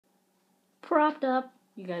propped up.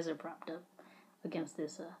 You guys are propped up against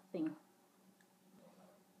this thing.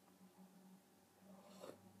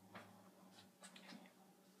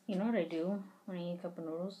 You know what I do when I eat a cup of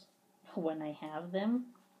noodles? When I have them?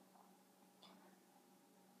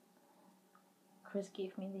 Chris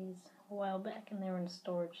gave me these a while back and they were in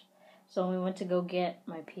storage. So when we went to go get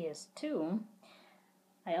my PS2,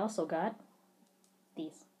 I also got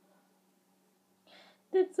these.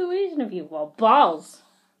 That's so Asian of you. Well, balls!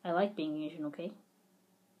 I like being Asian, okay?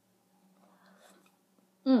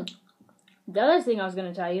 The other thing I was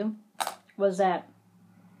going to tell you was that,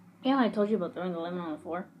 I told you about throwing the lemon on the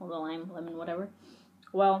floor. Or the lime, lemon, whatever.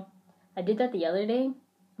 Well, I did that the other day.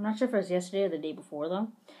 I'm not sure if it was yesterday or the day before, though.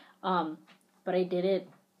 But I did it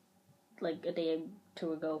like a day or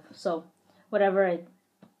two ago. So, whatever,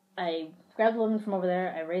 I grabbed the lemon from over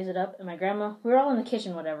there, I raised it up, and my grandma, we were all in the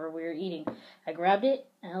kitchen, whatever, we were eating. I grabbed it,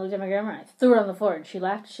 and I looked at my grandma, and I threw it on the floor, and she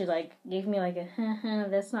laughed. She, gave me, a,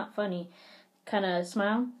 that's not funny kind of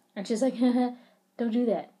smile. And she's like, don't do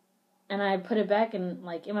that. And I put it back, and,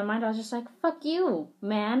 in my mind, I was just like, fuck you,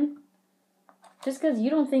 man. Just because you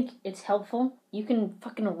don't think it's helpful, you can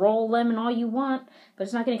fucking roll lemon all you want, but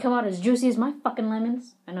it's not going to come out as juicy as my fucking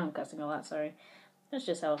lemons. I know I'm cussing a lot, sorry. That's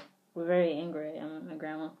just how we're very angry at my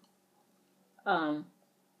grandma. I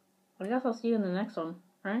guess I'll see you in the next one,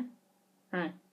 right? Alright.